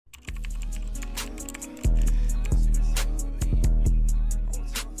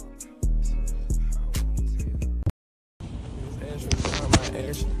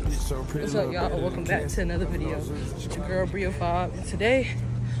What's up, y'all? Welcome back to another video. It's your girl Bria 5, and today,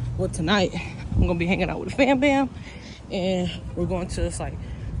 well, tonight I'm gonna be hanging out with the fam bam, and we're going to this like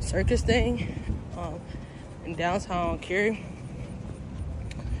circus thing in downtown Cary.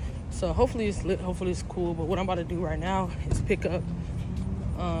 So hopefully it's lit, hopefully it's cool. But what I'm about to do right now is pick up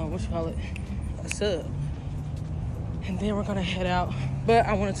a sub, and then we're gonna head out. But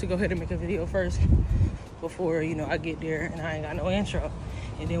I wanted to go ahead and make a video first before, you know, I get there and I ain't got no intro,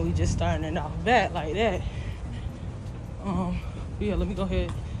 and then we just starting it off bat like that. Yeah, let me go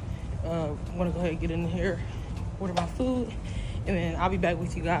ahead. I want to go ahead and get in here, order my food, and then I'll be back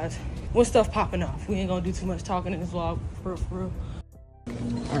with you guys when stuff popping off. We ain't gonna do too much talking in this vlog, for real.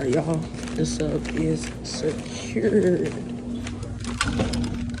 All right, y'all, this sub is secured.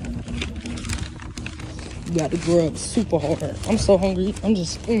 Got to grub super hard. I'm so hungry. I'm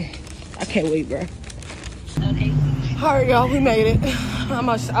just, I can't wait, bro. Okay. All right, y'all, we made it. I'm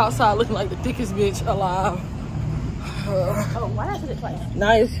outside looking like the thickest bitch alive. Why not put it twice?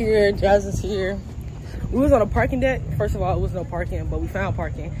 Naya's here, Jazz is here. We was on a parking deck. First of all, it was no parking, but we found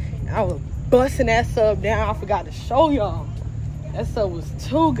parking. And I was busting that sub down. I forgot to show y'all. That sub was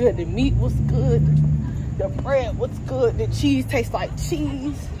too good. The meat was good. The bread was good. The cheese tastes like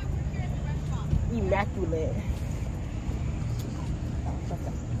cheese. Immaculate.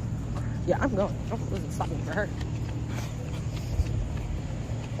 Yeah, I'm going. I wasn't stopping for her.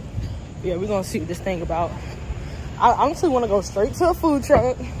 Yeah, we're gonna see what this thing about. I honestly want to go straight to a food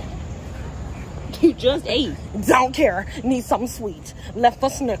truck. You just ate. Don't care. Need something sweet. Left for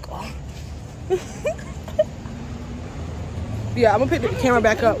snicker. Yeah, I'm gonna pick the camera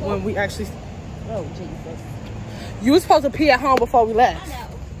back up when we actually. Oh Jesus! You were supposed to pee at home before we left.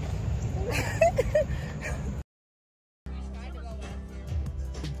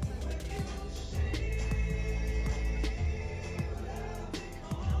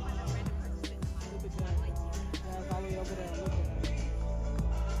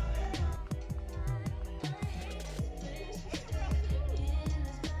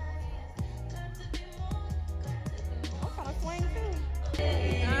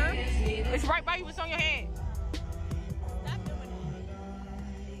 It's right by you. It's on your hand.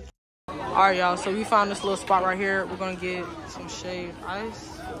 All right, y'all. So we found this little spot right here. We're gonna get some shaved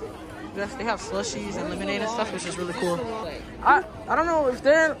ice. Yes, they have slushies and lemonade and stuff, which is really cool. I don't know if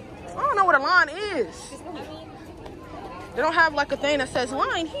they're. I don't know what a line is. They don't have like a thing that says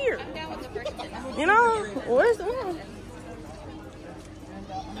line here. You know, where's the line?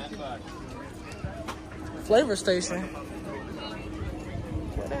 Flavor station.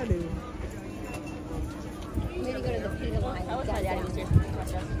 What that do?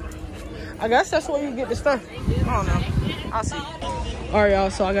 I guess that's where you get the stuff. I don't know. I'll see. All right,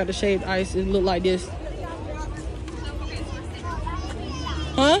 y'all. So I got the shaved ice. It look like this.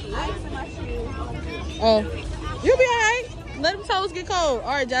 Huh? Oh, you'll be all right. Let them toes get cold. All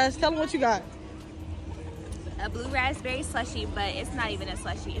right, Jazz. Tell them what you got. A blue raspberry slushie, but it's not even a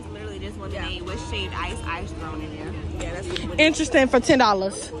slushie. It's literally just lemonade with shaved ice thrown in there. Yeah, that's what interesting for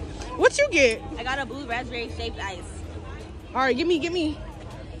 $10. What you get? I got a blue raspberry shaved ice. All right, give me.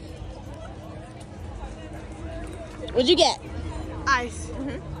 What'd you get? Ice.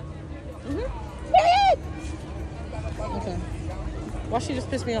 Okay. Why she just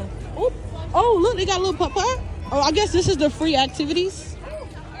pissed me off? Oop. Oh, look, they got a little papa. Oh, I guess this is the free activities.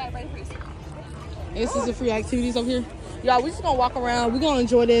 This is the free activities over here. Y'all, we just gonna walk around. We're gonna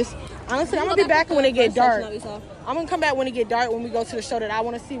enjoy this. Honestly, I'm gonna be back when it get dark. I'm gonna come back when it get dark, when we go to the show that I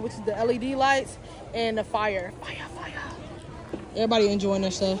want to see, which is the LED lights and the fire. Fire. Everybody enjoying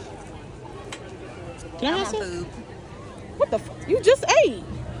their stuff. Can I have some food? What the fuck? You just ate.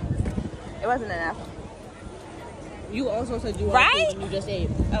 It wasn't enough. You also said you right? Food and you just ate.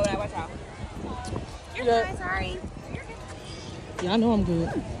 Oh, now watch out. You're good. Sorry. Yeah, I know I'm good.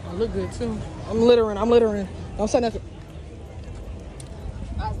 I look good too. I'm littering. Don't say nothing.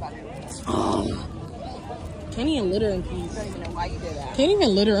 I was about to. Oh. Can't even litter in peace. I don't even know why you did that. Can't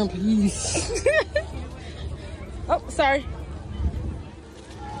even litter in peace. Oh, sorry.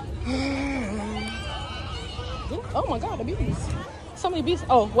 Oh my God, the bees. So many bees.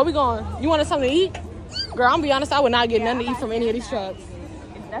 Oh, where we going? You wanted something to eat? Girl, I'm gonna be honest, I would not get nothing to eat from any of these trucks.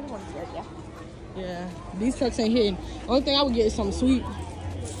 That's one good, yeah. Yeah, these trucks ain't hitting. Only thing I would get is something sweet.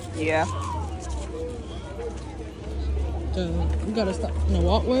 Yeah. We gotta stop in the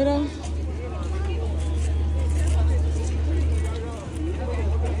walkway though.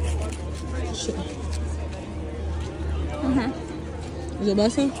 Shit. Is it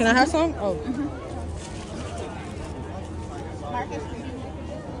busting? Can I have some? Oh.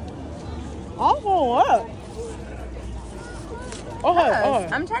 Oh, what? Oh,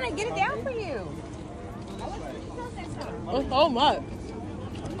 I'm trying to get it down for you. oh my.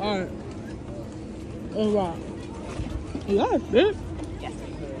 Alright. Oh wow. Yeah, bitch. Yes.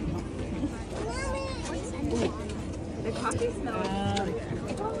 The coffee smells really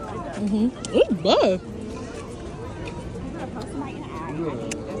good. It's good.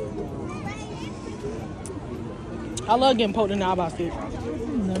 I love getting poked in the eyeball stick.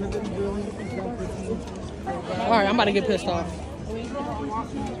 Alright, I'm about to get pissed off.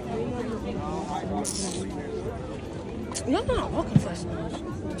 No, I'm not walking fast.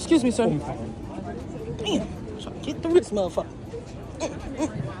 Excuse me, sir. Damn. Trying to get through this motherfucker.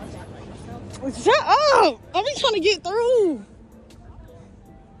 Shut up! I'm just trying to get through.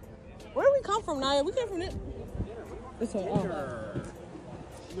 Where did we come from, Naya? We came from this way.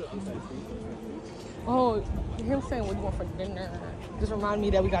 Oh, him saying what you want for dinner. Just remind me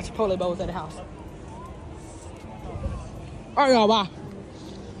that we got Chipotle bowls at the house. All right, y'all, bye.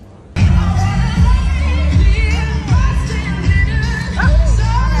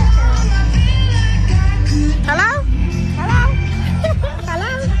 Hello? Hello?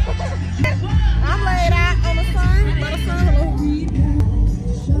 Hello? I'm laid out on the sun. By the sun,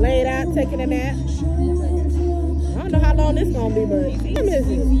 hello. Laid out, taking a nap. I don't know how long this gonna be, but what time is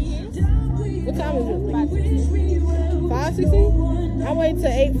it? What time is it? 5:60? I wait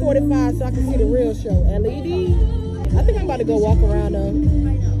till 8:45 so I can see the real show. LED? I think I'm about to go walk around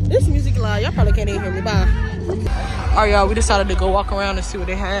this music loud. Y'all probably can't even hear me. Bye. All right, y'all. We decided to go walk around and see what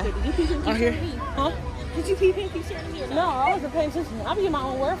they had out here. Huh? Did you peep in? No, I wasn't paying attention. I'll be in my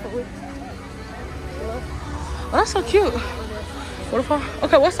own word for it. Oh, that's so cute. Waterfall.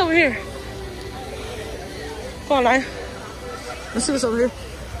 Okay, what's over here? Come on, Naya. Let's see what's over here.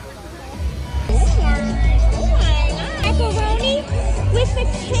 Macaroni with the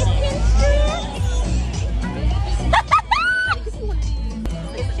chicken strips.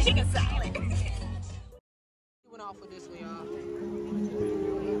 Chicken salad. We went off with this one, y'all.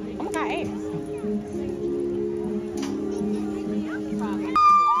 Oh my God, ass.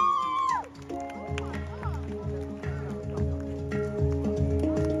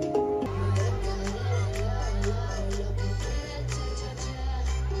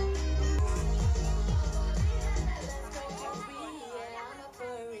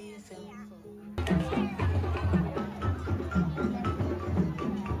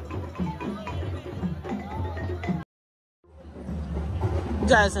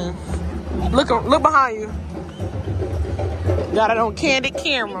 Jackson, look behind you. Got it on candid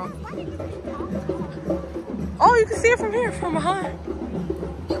camera. Oh, you can see it from here, from behind.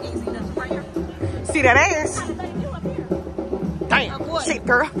 See that ass? Damn, shake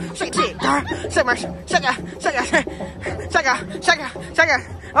girl, shake it, girl, shake it.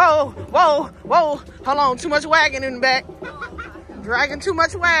 Oh, whoa, hold on, too much wagon in the back. Dragging too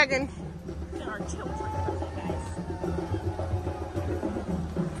much wagon.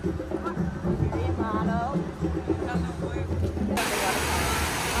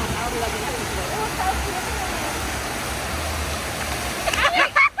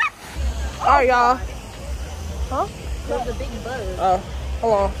 All right, y'all. Huh? There's a big buzz.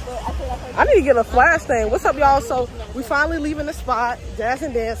 Hold on. I need to get a flash thing. What's up, y'all? So we finally leaving the spot.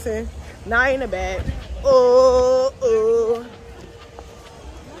 Jackson dancing. Naya in the back. It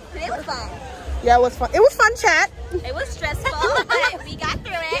was fun. Yeah, it was fun. It was fun, chat. It was stressful, but we got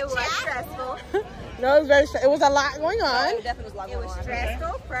through it. It was stressful. No, it was very. It was a lot going on. It definitely was a lot going on. It was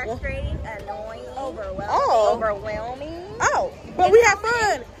stressful, frustrating, annoying, overwhelming. Oh. Overwhelming. Oh, but we had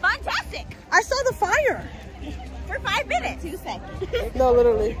fun. Fantastic. I saw the fire. For 5 minutes. 2 seconds. No,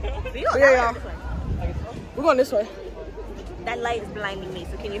 literally. Yeah, y'all. We're going this way. That light is blinding me,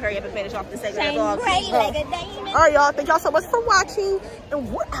 so can you hurry up and finish off the segment? Shine bright like a diamond. All right, y'all. Thank y'all so much for watching,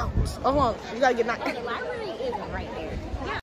 and we're out. Oh, hold on. You gotta get knocked. The library is right there.